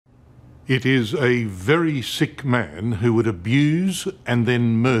It is a very sick man who would abuse and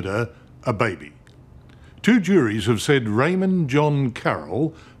then murder a baby. 2 juries have said Raymond John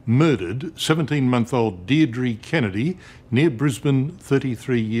Carroll murdered 17-month-old Deidre Kennedy near Brisbane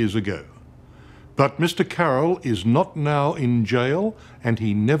 33 years ago. But Mr. Carroll is not now in jail, and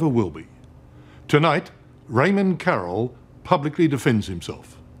he never will be. Tonight, Raymond Carroll publicly defends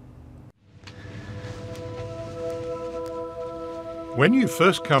himself. When you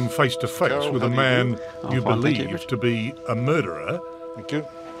first come face to face with a man you believe to be a murderer, thank you.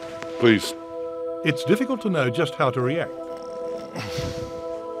 Please. It's difficult to know just how to react.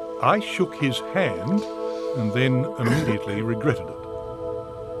 I shook his hand and then immediately regretted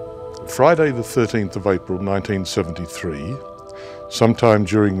it. Friday the 13th of April 1973, sometime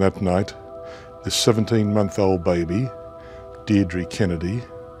during that night, this 17-month-old baby, Deidre Kennedy,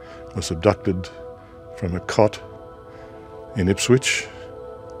 was abducted from a cot in Ipswich,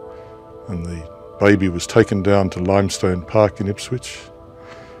 and the baby was taken down to Limestone Park in Ipswich.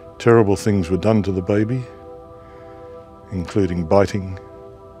 Terrible things were done to the baby, including biting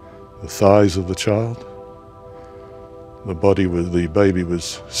the thighs of the child. The baby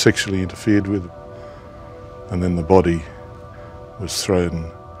was sexually interfered with, and then the body was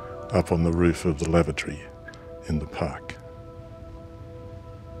thrown up on the roof of the lavatory in the park.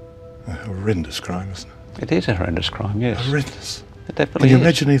 A horrendous crime, isn't it? It is a horrendous crime, yes. Horrendous. It definitely Can you is.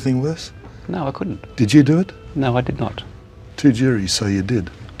 imagine anything worse? No, I couldn't. Did you do it? No, I did not. 2 juries say you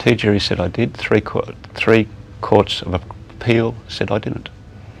did. 2 juries said I did. 3 courts of appeal said I didn't.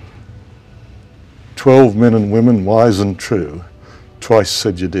 12 men and women, wise and true, twice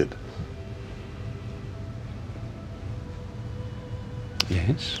said you did.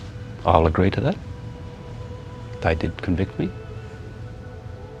 Yes, I'll agree to that. They did convict me.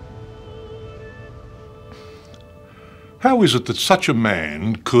 How is it that such a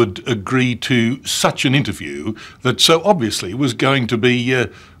man could agree to such an interview that so obviously was going to be,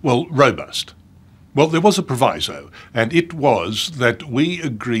 robust? Well, there was a proviso, and it was that we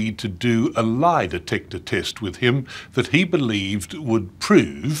agreed to do a lie detector test with him that he believed would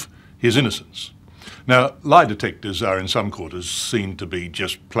prove his innocence. Now, lie detectors are in some quarters seen to be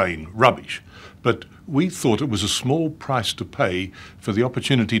just plain rubbish, but we thought it was a small price to pay for the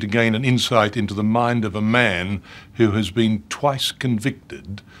opportunity to gain an insight into the mind of a man who has been twice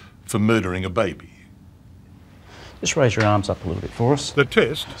convicted for murdering a baby. Just raise your arms up a little bit for us. The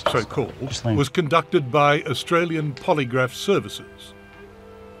test, so-called, was conducted by Australian Polygraph Services.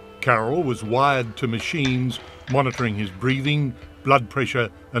 Carroll was wired to machines monitoring his breathing, blood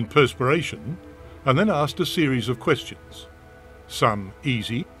pressure and perspiration, and then asked a series of questions. Some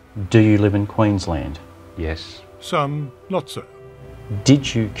easy. Do you live in Queensland? Yes. Some not so.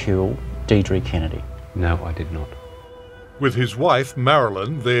 Did you kill Deidre Kennedy? No, I did not. With his wife,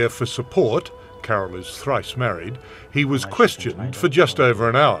 Marilyn, there for support, Carroll is thrice married, he was questioned for just over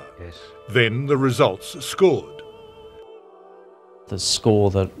an hour. Yes. Then the results scored. The score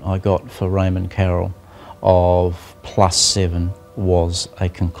that I got for Raymond Carroll of +7 was a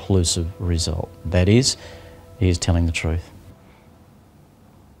conclusive result. That is, he is telling the truth.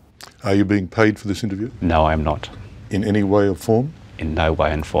 Are you being paid for this interview? No, I am not. In any way or form? In no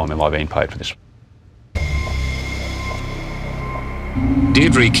way and form am I being paid for this.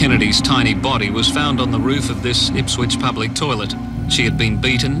 Deidre Kennedy's tiny body was found on the roof of this Ipswich public toilet. She had been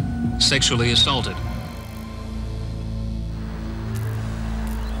beaten, sexually assaulted.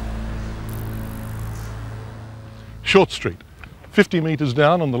 Short Street, 50 metres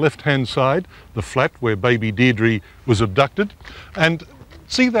down on the left-hand side, the flat where baby Deidre was abducted. And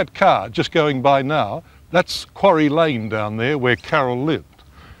see that car just going by now? That's Quarry Lane down there where Carroll lived.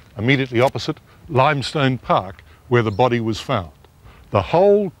 Immediately opposite, Limestone Park, where the body was found. The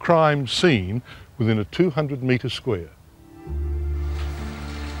whole crime scene within a 200-metre square.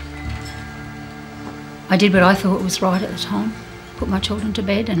 I did what I thought was right at the time. Put my children to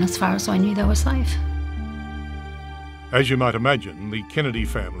bed, and as far as I knew, they were safe. As you might imagine, the Kennedy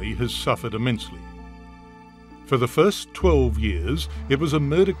family has suffered immensely. For the first 12 years, it was a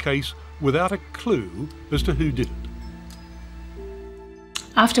murder case without a clue as to who did it.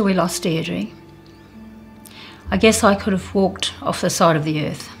 After we lost Deidre, I guess I could have walked off the side of the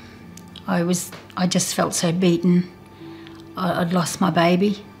earth. I just felt so beaten. I'd lost my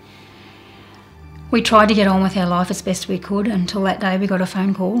baby. We tried to get on with our life as best we could until that day we got a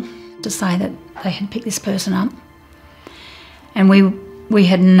phone call to say that they had picked this person up. And we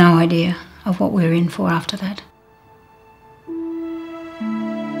had no idea of what we were in for after that.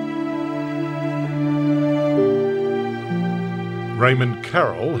 Raymond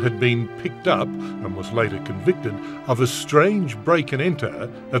Carroll had been picked up and was later convicted of a strange break and enter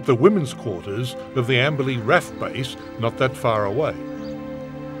at the women's quarters of the Amberley RAF base not that far away.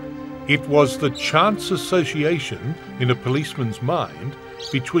 It was the chance association in a policeman's mind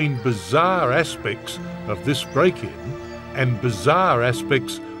between bizarre aspects of this break-in and bizarre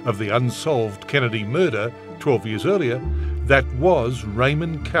aspects of the unsolved Kennedy murder 12 years earlier that was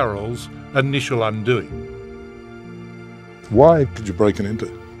Raymond Carroll's initial undoing. Why did you break and enter?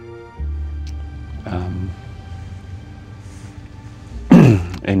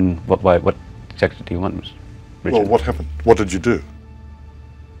 In what way? What exactly do you want, Richard? Well, what happened? What did you do?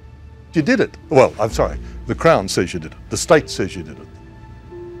 You did it. Well, I'm sorry. The Crown says you did it. The state says you did it.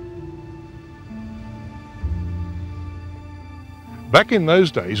 Back in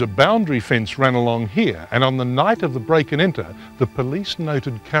those days, a boundary fence ran along here, and on the night of the break and enter, the police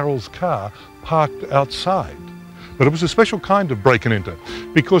noted Carroll's car parked outside. But it was a special kind of break and enter,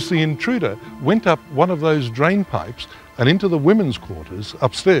 because the intruder went up one of those drain pipes and into the women's quarters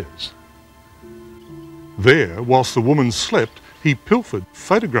upstairs. There, whilst the woman slept, he pilfered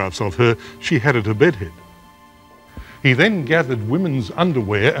photographs of her she had at her bedhead. He then gathered women's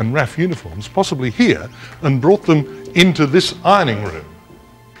underwear and RAF uniforms, possibly here, and brought them into this ironing room.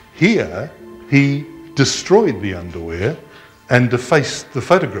 Here, he destroyed the underwear and defaced the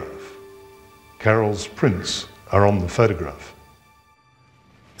photograph. Carroll's prints are on the photograph.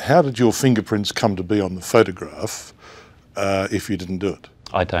 How did your fingerprints come to be on the photograph if you didn't do it?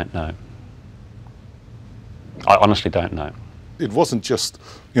 I don't know. I honestly don't know. It wasn't just,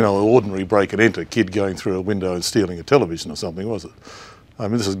 you know, an ordinary break and enter, kid going through a window and stealing a television or something, was it? I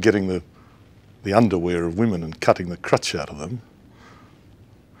mean, this is getting the underwear of women and cutting the crotch out of them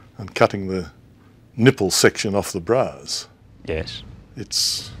and cutting the nipple section off the bras. Yes.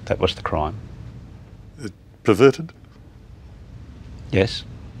 It's That was the crime. perverted. Yes.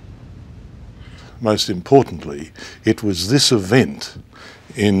 Most importantly, it was this event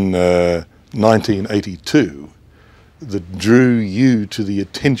in 1982 that drew you to the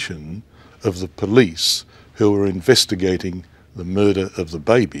attention of the police who were investigating the murder of the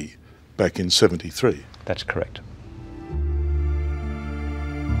baby back in '73. That's correct.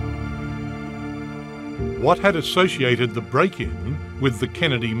 What had associated the break-in with the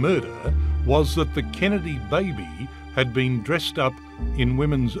Kennedy murder was that the Kennedy baby had been dressed up in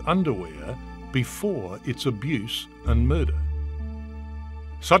women's underwear before its abuse and murder.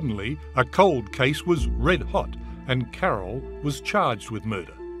 Suddenly, a cold case was red hot and Carroll was charged with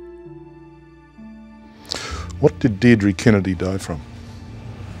murder. What did Deidre Kennedy die from?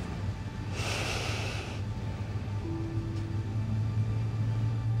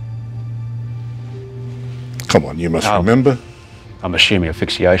 Come on, you must remember. I'm assuming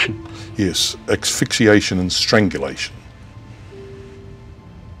asphyxiation. Yes, asphyxiation and strangulation.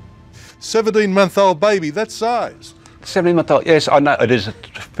 17-month-old baby, that size. 17-month-old, yes, I know it is a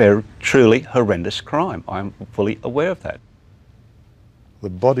truly horrendous crime. I'm fully aware of that. The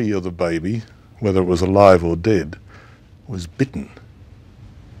body of the baby, whether it was alive or dead, was bitten.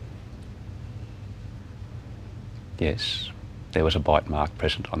 Yes, there was a bite mark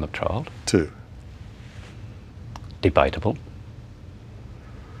present on the child. 2. Debatable.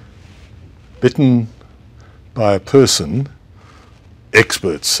 Bitten by a person,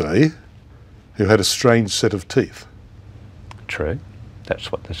 experts say, who had a strange set of teeth. True.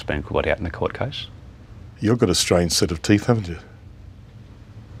 That's what has been brought out in the court case. You've got a strange set of teeth, haven't you?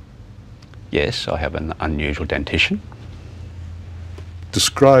 Yes, I have an unusual dentition.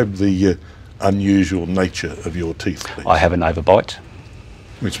 Describe the unusual nature of your teeth, please. I have an overbite.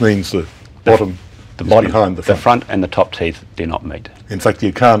 Which means the bottom The is bottom, behind the front. The front and the top teeth do not meet. In fact,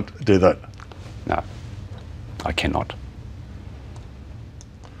 you can't do that. No, I cannot.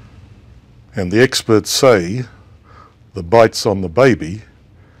 And the experts say the bites on the baby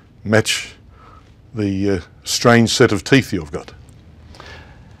match the strange set of teeth you've got.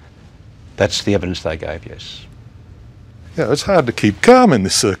 That's the evidence they gave, yes. Yeah, it's hard to keep calm in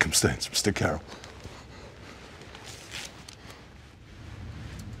this circumstance, Mr. Carroll.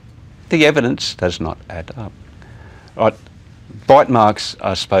 The evidence does not add up. Right, bite marks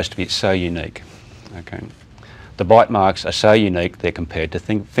are supposed to be so unique. Okay, the bite marks are so unique they're compared to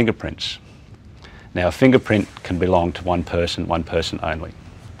fingerprints. Now, a fingerprint can belong to one person only.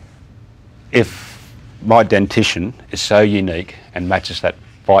 If my dentition is so unique and matches that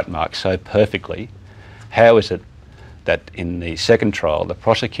bite mark so perfectly, how is it that in the second trial the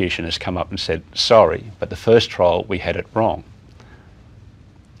prosecution has come up and said, sorry, but the first trial we had it wrong?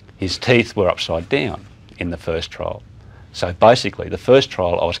 His teeth were upside down in the first trial. So basically, the first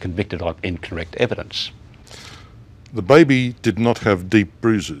trial I was convicted on incorrect evidence. The baby did not have deep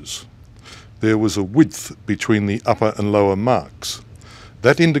bruises. There was a width between the upper and lower marks.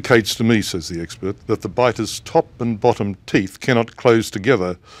 That indicates to me, says the expert, that the biter's top and bottom teeth cannot close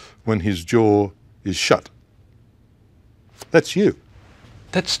together when his jaw is shut. That's you.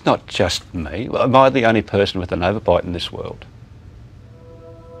 That's not just me. Am I the only person with an overbite in this world?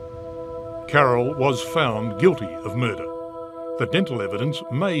 Carroll was found guilty of murder. The dental evidence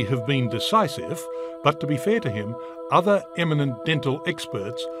may have been decisive, but to be fair to him, other eminent dental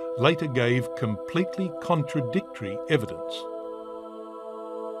experts later gave completely contradictory evidence.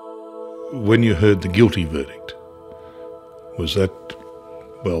 When you heard the guilty verdict, was that,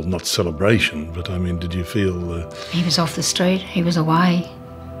 well, not celebration, but I mean, did you feel... He was off the street, he was away.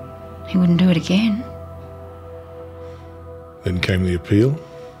 He wouldn't do it again. Then came the appeal?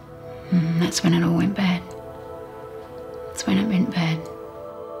 That's when it all went bad. That's when it went bad.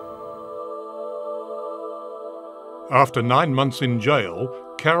 After 9 months in jail,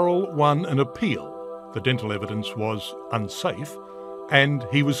 Carroll won an appeal. The dental evidence was unsafe, and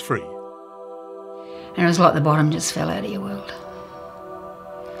he was free. And it was like the bottom just fell out of your world.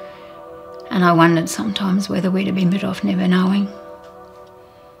 And I wondered sometimes whether we'd have been better off never knowing.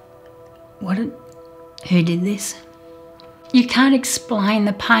 Who did this? You can't explain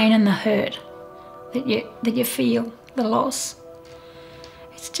the pain and the hurt that you feel, the loss.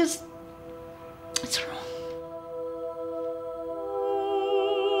 It's wrong.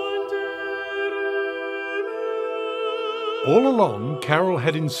 All along, Carroll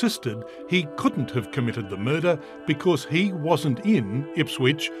had insisted he couldn't have committed the murder because he wasn't in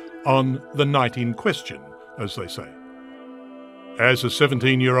Ipswich on the night in question, as they say. As a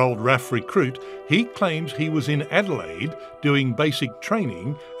 17-year-old RAF recruit, he claims he was in Adelaide doing basic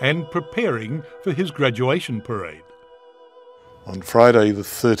training and preparing for his graduation parade. On Friday the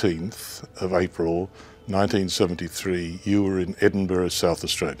 13th of April 1973, you were in Edinburgh, South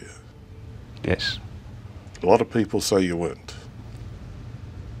Australia. Yes. A lot of people say you weren't.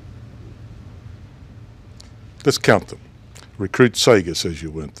 Let's count them. Recruit Sager says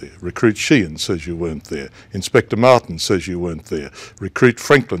you weren't there. Recruit Sheehan says you weren't there. Inspector Martin says you weren't there. Recruit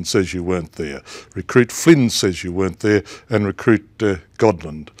Franklin says you weren't there. Recruit Flynn says you weren't there. And Recruit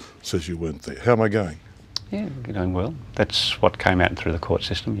Godland says you weren't there. How am I going? Yeah, you're going well. That's what came out through the court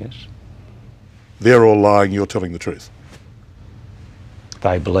system, yes. They're all lying, you're telling the truth.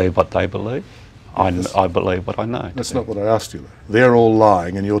 They believe what they believe. I believe what I know. That's not what I asked you, though. They're all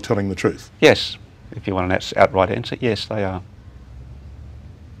lying and you're telling the truth. Yes. If you want an outright answer, yes, they are.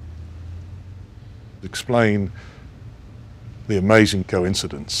 Explain the amazing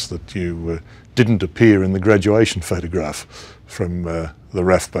coincidence that you didn't appear in the graduation photograph from the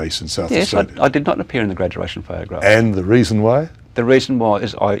RAF base in South Australia. Yes, I did not appear in the graduation photograph. And the reason why? The reason why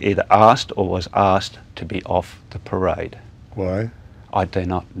is I either asked or was asked to be off the parade. Why? I do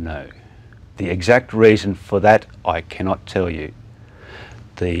not know. The exact reason for that I cannot tell you.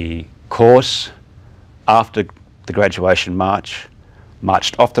 The course after the graduation march,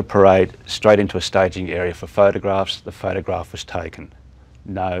 marched off the parade straight into a staging area for photographs. The photograph was taken.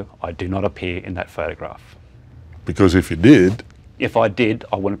 No, I do not appear in that photograph. Because if you did... If I did,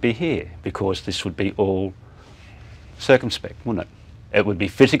 I wouldn't be here, because this would be all circumspect, wouldn't it? It would be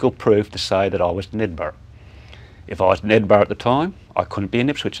physical proof to say that I was in Edinburgh. If I was in Edinburgh at the time, I couldn't be in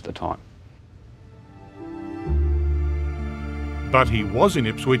Ipswich at the time. But he was in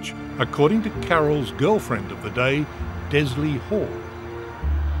Ipswich, according to Carroll's girlfriend of the day, Desley Hall.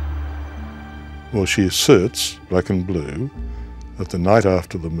 Well, she asserts, black and blue, that the night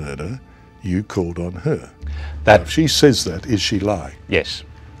after the murder, you called on her. Now, if she says that, is she lying? Yes.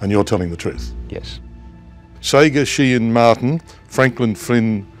 And you're telling the truth? Yes. Sager, Sheehan, Martin, Franklin,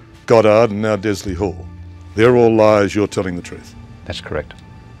 Flynn, Goddard, and now Desley Hall. They're all liars, you're telling the truth? That's correct.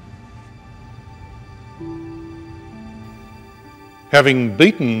 Having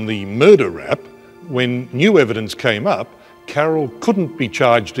beaten the murder rap, when new evidence came up, Carroll couldn't be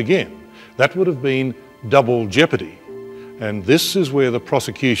charged again. That would have been double jeopardy. And this is where the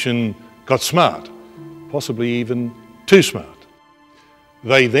prosecution got smart, possibly even too smart.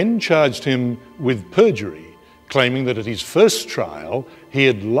 They then charged him with perjury, claiming that at his first trial he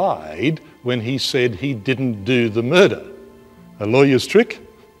had lied when he said he didn't do the murder. A lawyer's trick?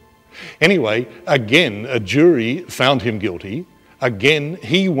 Anyway, again, a jury found him guilty. Again,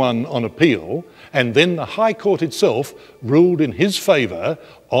 he won on appeal, and then the High Court itself ruled in his favour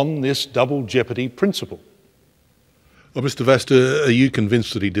on this double jeopardy principle. Well, Mr. Vasta, are you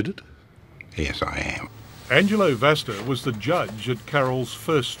convinced that he did it? Yes, I am. Angelo Vasta was the judge at Carroll's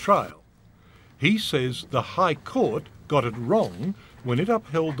first trial. He says the High Court got it wrong when it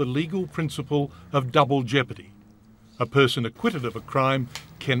upheld the legal principle of double jeopardy. A person acquitted of a crime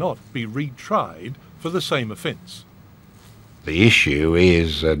cannot be retried for the same offence. The issue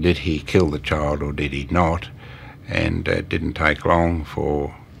is, did he kill the child or did he not? And it didn't take long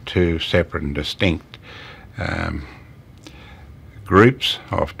for two separate and distinct groups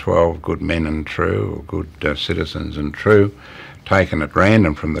of 12 good men and true, or good citizens and true, taken at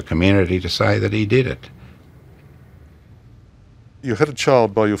random from the community to say that he did it. You had a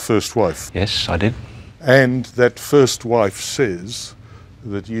child by your first wife. Yes, I did. And that first wife says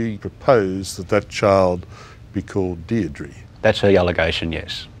that you proposed that that child be called Deidre. That's her allegation,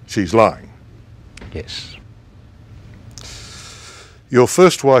 yes. She's lying. Yes. Your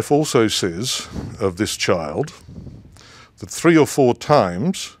first wife also says of this child that 3 or 4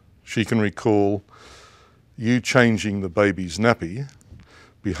 times she can recall you changing the baby's nappy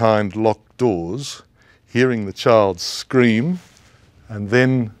behind locked doors, hearing the child scream, and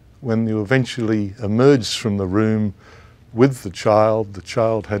then when you eventually emerged from the room with the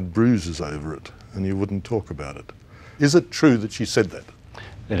child had bruises over it and you wouldn't talk about it. Is it true that she said that?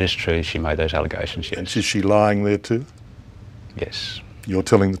 It is true, she made those allegations, yes. And is she lying there too? Yes. You're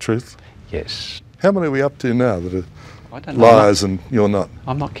telling the truth? Yes. How many are we up to now that are I don't know. liars and you're not?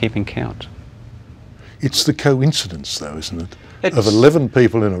 I'm not keeping count. It's the coincidence though, isn't it? It's... Of 11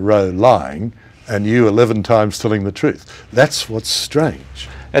 people in a row lying and you 11 times telling the truth. That's what's strange.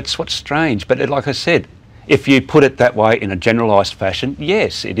 That's what's strange, but like I said, if you put it that way in a generalised fashion,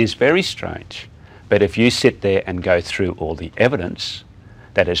 yes, it is very strange. But if you sit there and go through all the evidence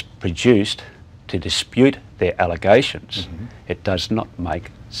that is produced to dispute their allegations, it does not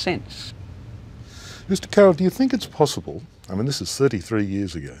make sense. Mr. Carroll, do you think it's possible, I mean this is 33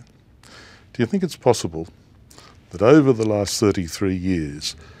 years ago, do you think it's possible that over the last 33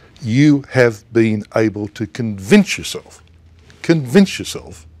 years you have been able to convince yourself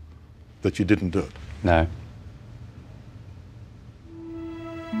that you didn't do it? No.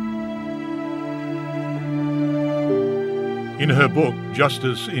 In her book,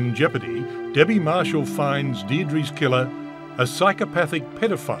 Justice in Jeopardy, Debbie Marshall finds Deidre's killer a psychopathic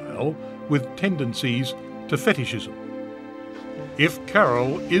pedophile with tendencies to fetishism. If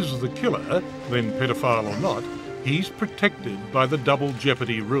Carroll is the killer, then pedophile or not, he's protected by the double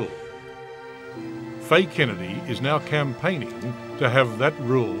jeopardy rule. Faye Kennedy is now campaigning to have that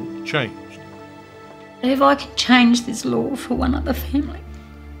rule changed. If I can change this law for one other family,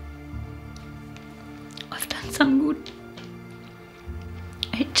 I've done some good.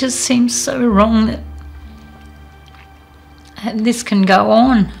 It just seems so wrong that this can go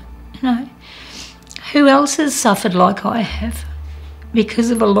on, you know. Who else has suffered like I have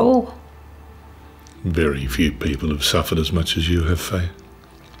because of a law? Very few people have suffered as much as you have, Faye.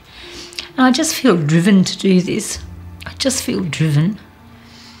 And I just feel driven to do this. I just feel driven.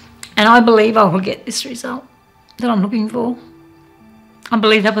 And I believe I will get this result that I'm looking for. I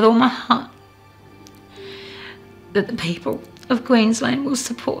believe that with all my heart, that the people of Queensland will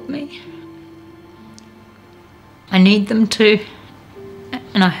support me. I need them to,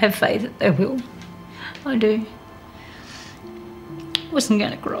 and I have faith that they will. I do. I wasn't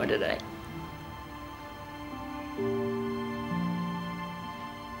going to cry today.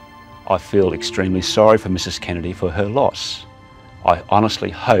 I feel extremely sorry for Mrs. Kennedy for her loss. I honestly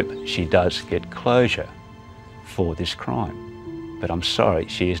hope she does get closure for this crime. But I'm sorry,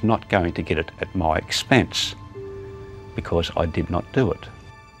 she is not going to get it at my expense because I did not do it.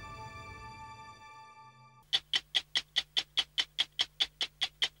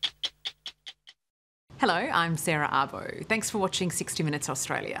 Hello, I'm Sarah Abo. Thanks for watching 60 Minutes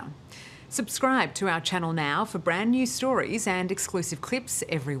Australia. Subscribe to our channel now for brand new stories and exclusive clips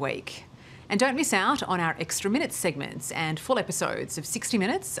every week. And don't miss out on our Extra Minutes segments and full episodes of 60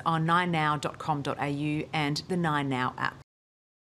 Minutes on 9now.com.au and the 9Now app.